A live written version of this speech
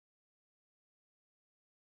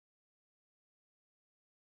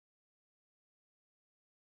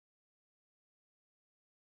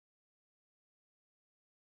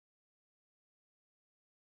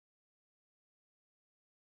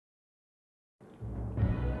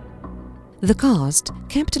The Karst,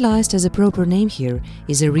 capitalized as a proper name here,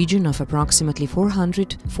 is a region of approximately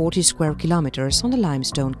 440 square kilometers on the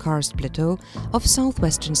limestone karst plateau of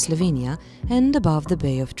southwestern Slovenia and above the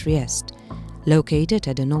Bay of Trieste. Located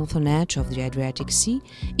at the northern edge of the Adriatic Sea,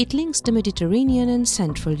 it links the Mediterranean and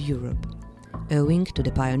Central Europe. Owing to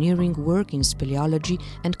the pioneering work in speleology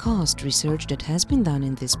and karst research that has been done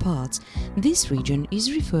in these parts, this region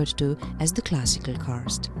is referred to as the classical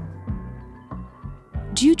karst.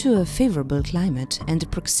 Due to a favorable climate and the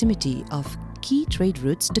proximity of key trade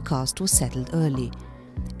routes, the karst was settled early.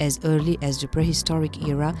 As early as the prehistoric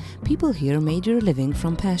era, people here made their living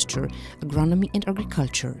from pasture, agronomy and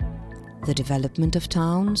agriculture. The development of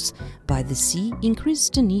towns by the sea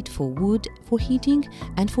increased the need for wood, for heating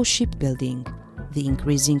and for shipbuilding. The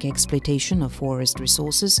increasing exploitation of forest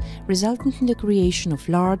resources resulted in the creation of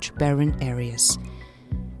large barren areas.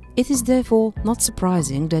 It is therefore not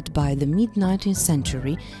surprising that by the mid-19th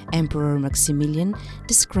century, Emperor Maximilian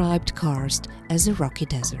described Karst as a rocky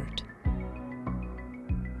desert.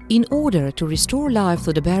 In order to restore life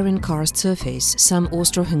to the barren karst surface, some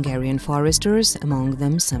Austro-Hungarian foresters, among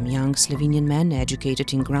them some young Slovenian men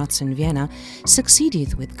educated in Graz and Vienna,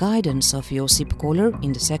 succeeded with guidance of Josip Koller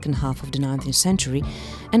in the second half of the 19th century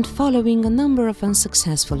and following a number of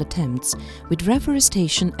unsuccessful attempts with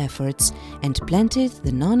reforestation efforts and planted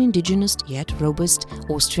the non-indigenous yet robust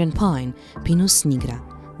Austrian pine, Pinus nigra,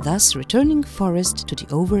 thus returning forest to the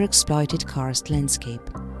overexploited karst landscape.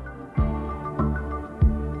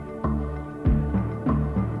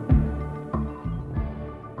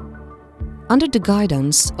 Under the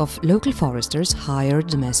guidance of local foresters, hired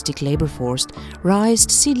domestic labor force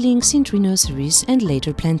raised seedlings in tree nurseries and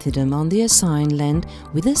later planted them on the assigned land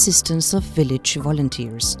with the assistance of village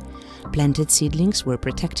volunteers. Planted seedlings were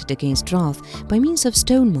protected against drought by means of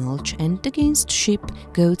stone mulch and against sheep,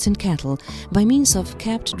 goats and cattle by means of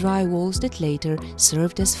capped dry walls that later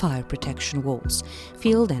served as fire protection walls.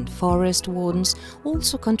 Field and forest wardens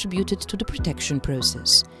also contributed to the protection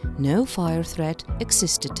process. No fire threat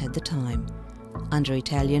existed at the time. Under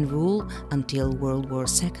Italian rule until World War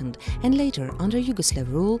II and later under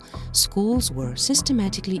Yugoslav rule, schools were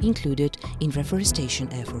systematically included in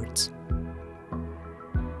reforestation efforts.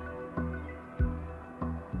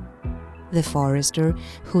 The forester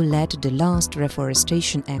who led the last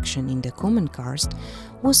reforestation action in the Komen Karst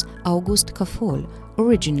was August Kafol,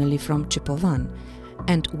 originally from Čepovan,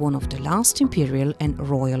 and one of the last imperial and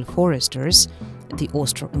royal foresters, the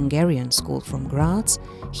Austro-Hungarian school from Graz.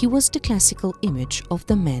 He was the classical image of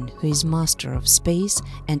the man who is master of space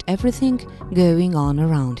and everything going on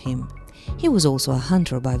around him. He was also a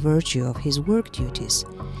hunter by virtue of his work duties.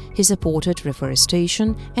 He supported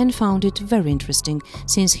reforestation and found it very interesting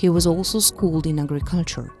since he was also schooled in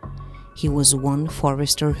agriculture. He was one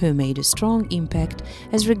forester who made a strong impact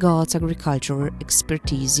as regards agricultural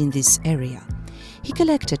expertise in this area. He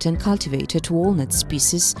collected and cultivated walnut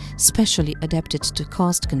species specially adapted to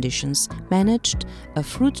karst conditions, managed a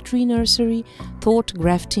fruit tree nursery, taught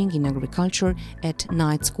grafting in agriculture at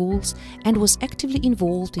night schools, and was actively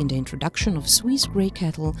involved in the introduction of Swiss grey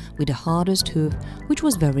cattle with the hardest hoof, which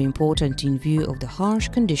was very important in view of the harsh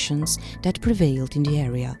conditions that prevailed in the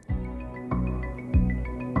area.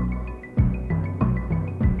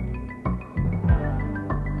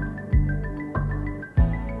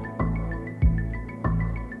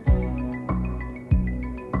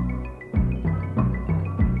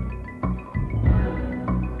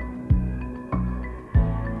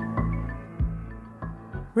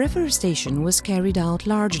 Reforestation was carried out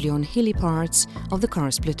largely on hilly parts of the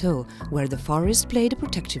Karst plateau, where the forest played a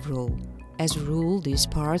protective role. As a rule, these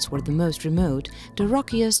parts were the most remote, the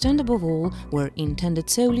rockiest and above all were intended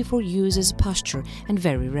solely for use as pasture and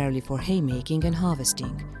very rarely for haymaking and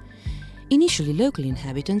harvesting. Initially, local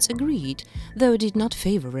inhabitants agreed, though did not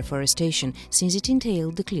favor reforestation since it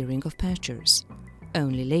entailed the clearing of pastures.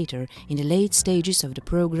 Only later, in the late stages of the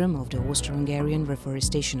program of the Austro-Hungarian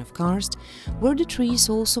Reforestation of Karst, were the trees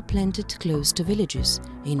also planted close to villages,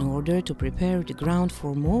 in order to prepare the ground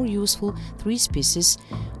for more useful tree species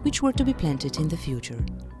which were to be planted in the future.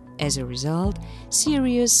 As a result,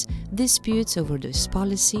 serious disputes over this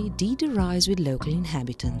policy did arise with local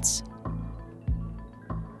inhabitants.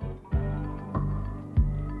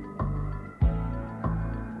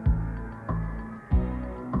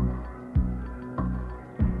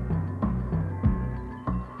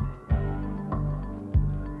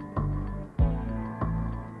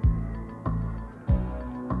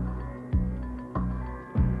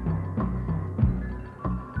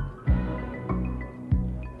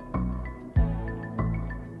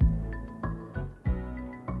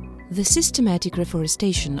 The systematic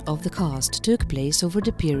reforestation of the karst took place over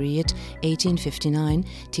the period 1859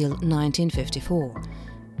 till 1954.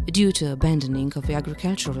 Due to abandoning of the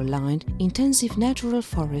agricultural land, intensive natural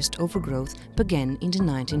forest overgrowth began in the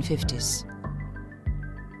 1950s.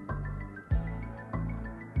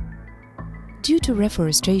 Due to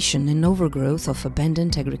reforestation and overgrowth of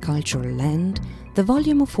abandoned agricultural land, the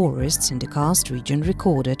volume of forests in the Karst region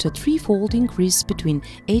recorded a threefold increase between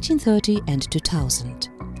 1830 and 2000.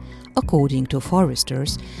 According to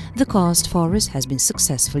foresters, the Karst forest has been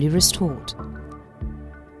successfully restored.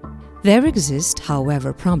 There exist,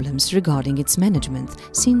 however, problems regarding its management,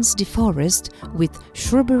 since the forest, with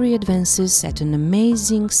shrubbery advances at an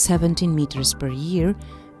amazing 17 meters per year,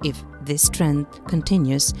 if this trend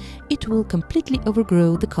continues, it will completely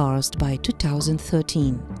overgrow the karst by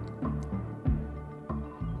 2013.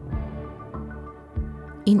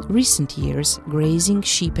 In recent years, grazing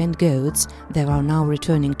sheep and goats that are now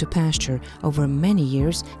returning to pasture over many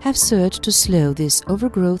years have served to slow this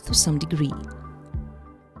overgrowth to some degree.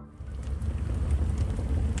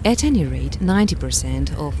 At any rate,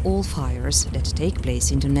 90% of all fires that take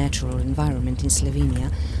place in the natural environment in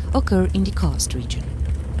Slovenia occur in the Karst region.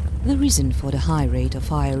 The reason for the high rate of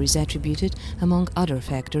fire is attributed, among other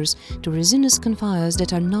factors, to resinous conifers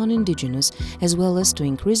that are non-indigenous, as well as to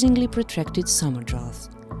increasingly protracted summer droughts.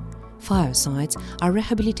 Fire sites are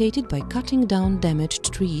rehabilitated by cutting down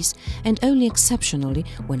damaged trees, and only exceptionally,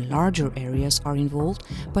 when larger areas are involved,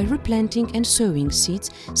 by replanting and sowing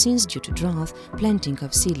seeds, since due to drought, planting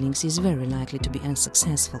of seedlings is very likely to be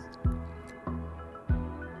unsuccessful.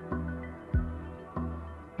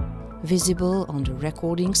 Visible on the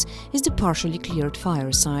recordings is the partially cleared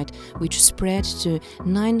fire site, which spread to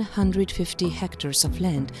 950 hectares of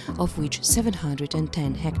land, of which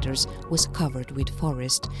 710 hectares was covered with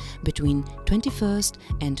forest between 21st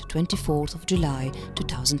and 24th of July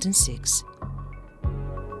 2006.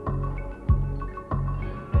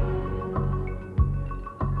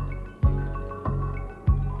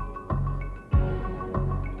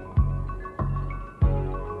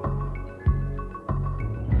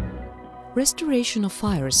 Restoration of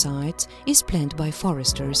fire sites is planned by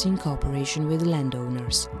foresters in cooperation with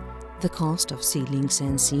landowners. The cost of seedlings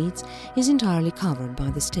and seeds is entirely covered by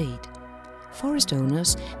the state. Forest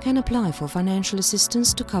owners can apply for financial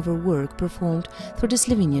assistance to cover work performed through the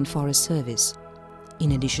Slovenian Forest Service.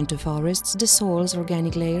 In addition to forests, the soil's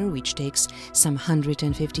organic layer, which takes some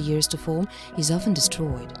 150 years to form, is often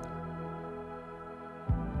destroyed.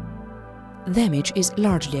 Damage is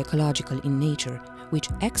largely ecological in nature, which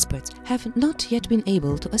experts have not yet been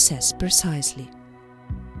able to assess precisely.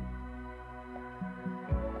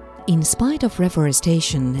 In spite of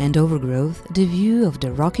reforestation and overgrowth, the view of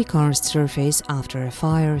the rocky karst surface after a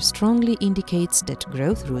fire strongly indicates that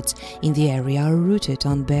growth roots in the area are rooted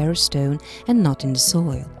on bare stone and not in the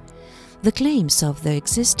soil. The claims of the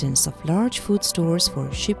existence of large food stores for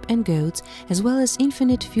sheep and goats, as well as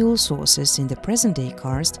infinite fuel sources in the present-day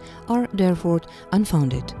karst, are therefore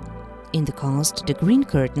unfounded. In the karst, the green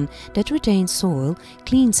curtain that retains soil,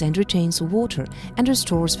 cleans and retains water, and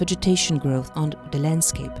restores vegetation growth on the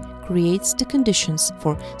landscape, creates the conditions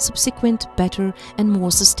for subsequent better and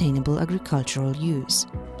more sustainable agricultural use.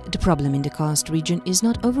 The problem in the karst region is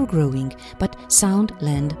not overgrowing, but sound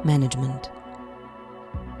land management.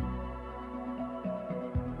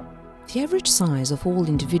 The average size of all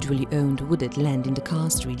individually owned wooded land in the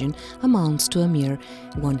Karst region amounts to a mere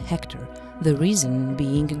 1 hectare, the reason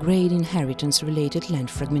being great inheritance-related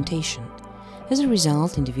land fragmentation. As a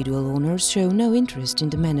result, individual owners show no interest in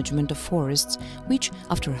the management of forests, which,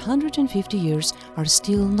 after 150 years, are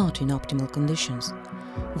still not in optimal conditions.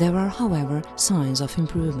 There are, however, signs of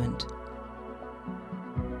improvement.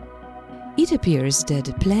 It appears that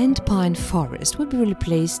the plant pine forest will be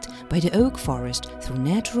replaced by the oak forest through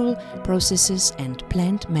natural processes and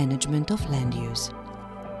plant management of land use.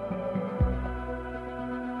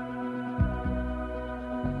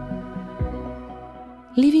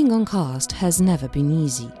 Living on karst has never been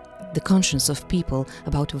easy. The conscience of people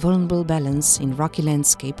about vulnerable balance in rocky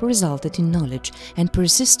landscape resulted in knowledge and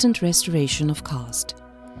persistent restoration of karst.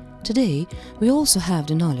 Today, we also have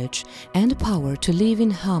the knowledge and the power to live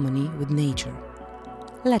in harmony with nature.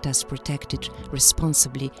 Let us protect it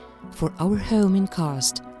responsibly for our home in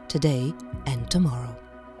Karst today and tomorrow.